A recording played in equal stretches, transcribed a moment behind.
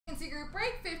group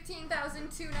break,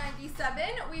 15,297.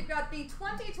 We've got the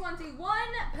 2021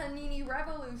 Panini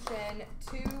Revolution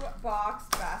 2-box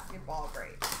basketball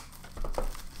break.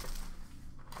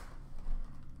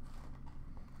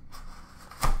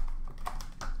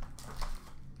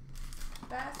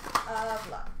 Best of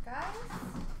luck, guys.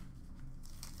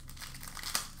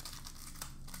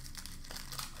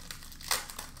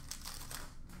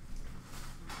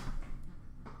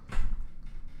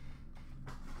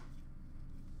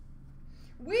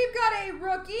 We've got a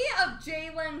rookie of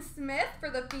Jalen Smith for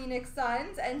the Phoenix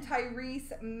Suns and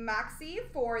Tyrese Maxey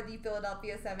for the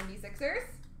Philadelphia 76ers.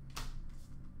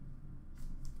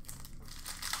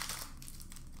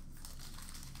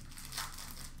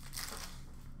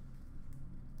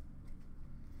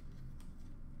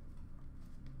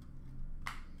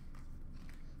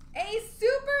 A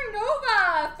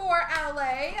supernova for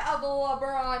LA of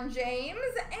LeBron James.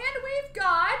 And we've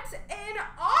got an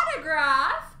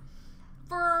autograph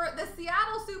for the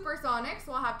Seattle Supersonics.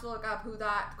 We'll have to look up who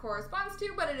that corresponds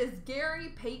to, but it is Gary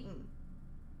Payton.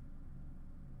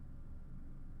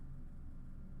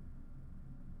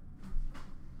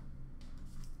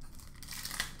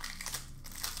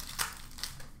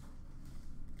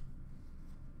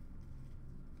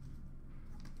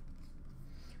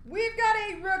 We've got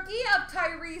a rookie of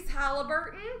Tyrese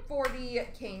Halliburton for the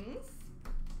Kings.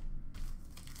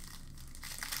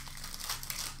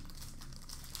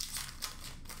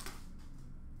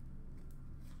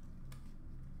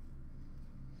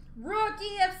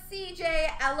 Rookie of CJ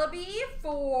Ellaby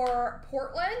for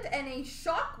Portland and a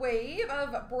shockwave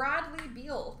of Bradley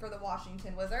Beal for the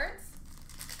Washington Wizards.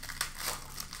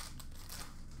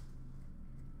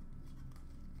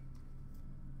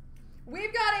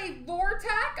 We've got a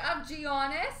Vortex of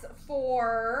Giannis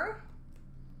for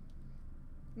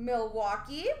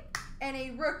Milwaukee and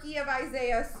a rookie of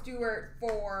Isaiah Stewart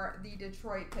for the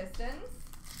Detroit Pistons.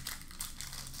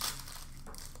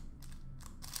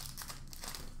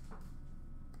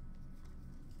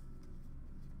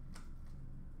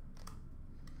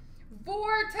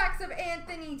 Vortex of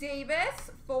Anthony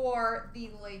Davis for the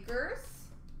Lakers.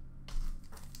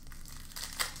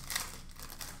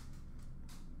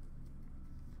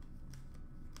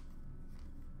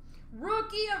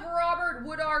 Rookie of Robert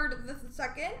Woodard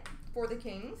II for the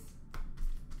Kings.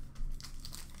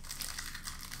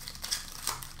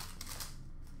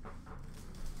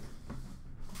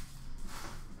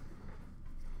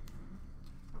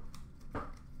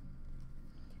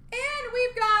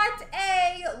 We've got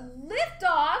a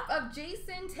liftoff of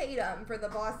Jason Tatum for the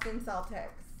Boston Celtics.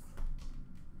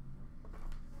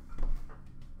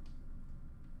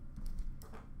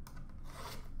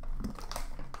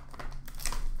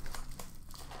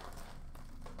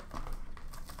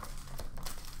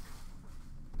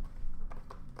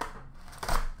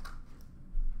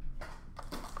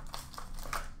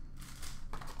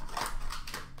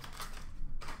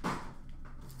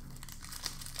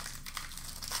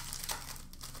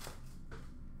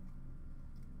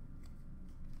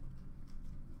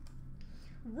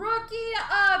 Rookie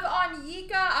of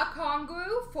Onyeka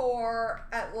Okongwu for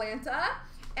Atlanta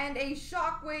and a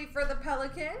shockwave for the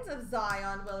Pelicans of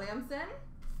Zion Williamson.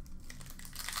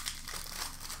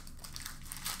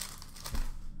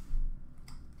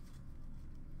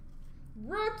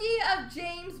 Rookie of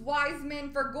James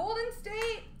Wiseman for Golden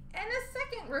State and a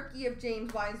second rookie of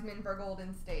James Wiseman for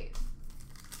Golden State.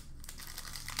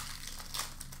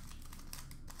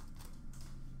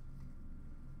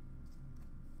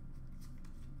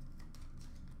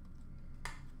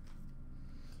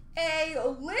 A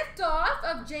liftoff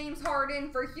of James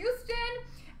Harden for Houston,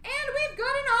 and we've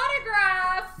got an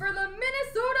autograph for the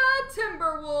Minnesota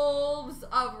Timberwolves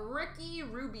of Ricky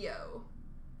Rubio.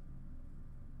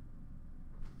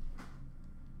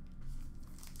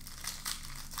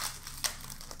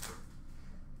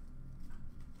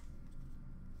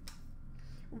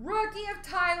 Rookie of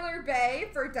Tyler Bay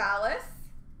for Dallas.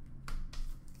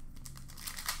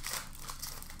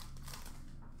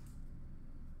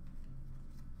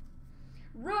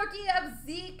 Rookie of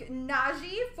Zeke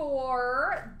Naji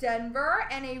for Denver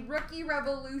and a rookie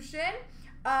revolution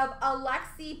of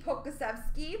Alexei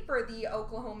Pokusevski for the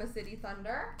Oklahoma City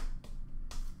Thunder.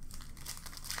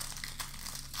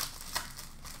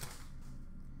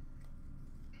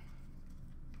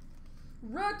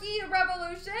 Rookie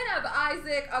revolution of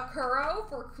Isaac Okoro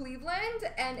for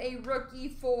Cleveland and a rookie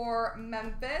for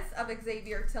Memphis of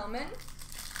Xavier Tillman.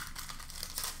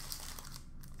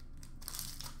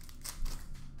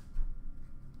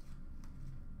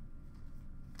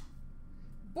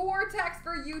 Vortex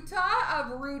for Utah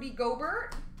of Rudy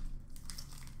Gobert.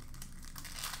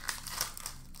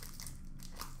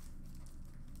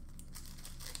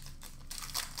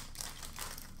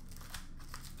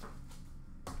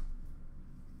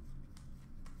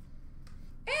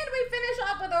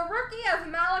 up with a rookie of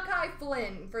Malachi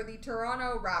Flynn for the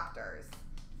Toronto Raptors.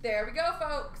 There we go,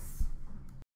 folks.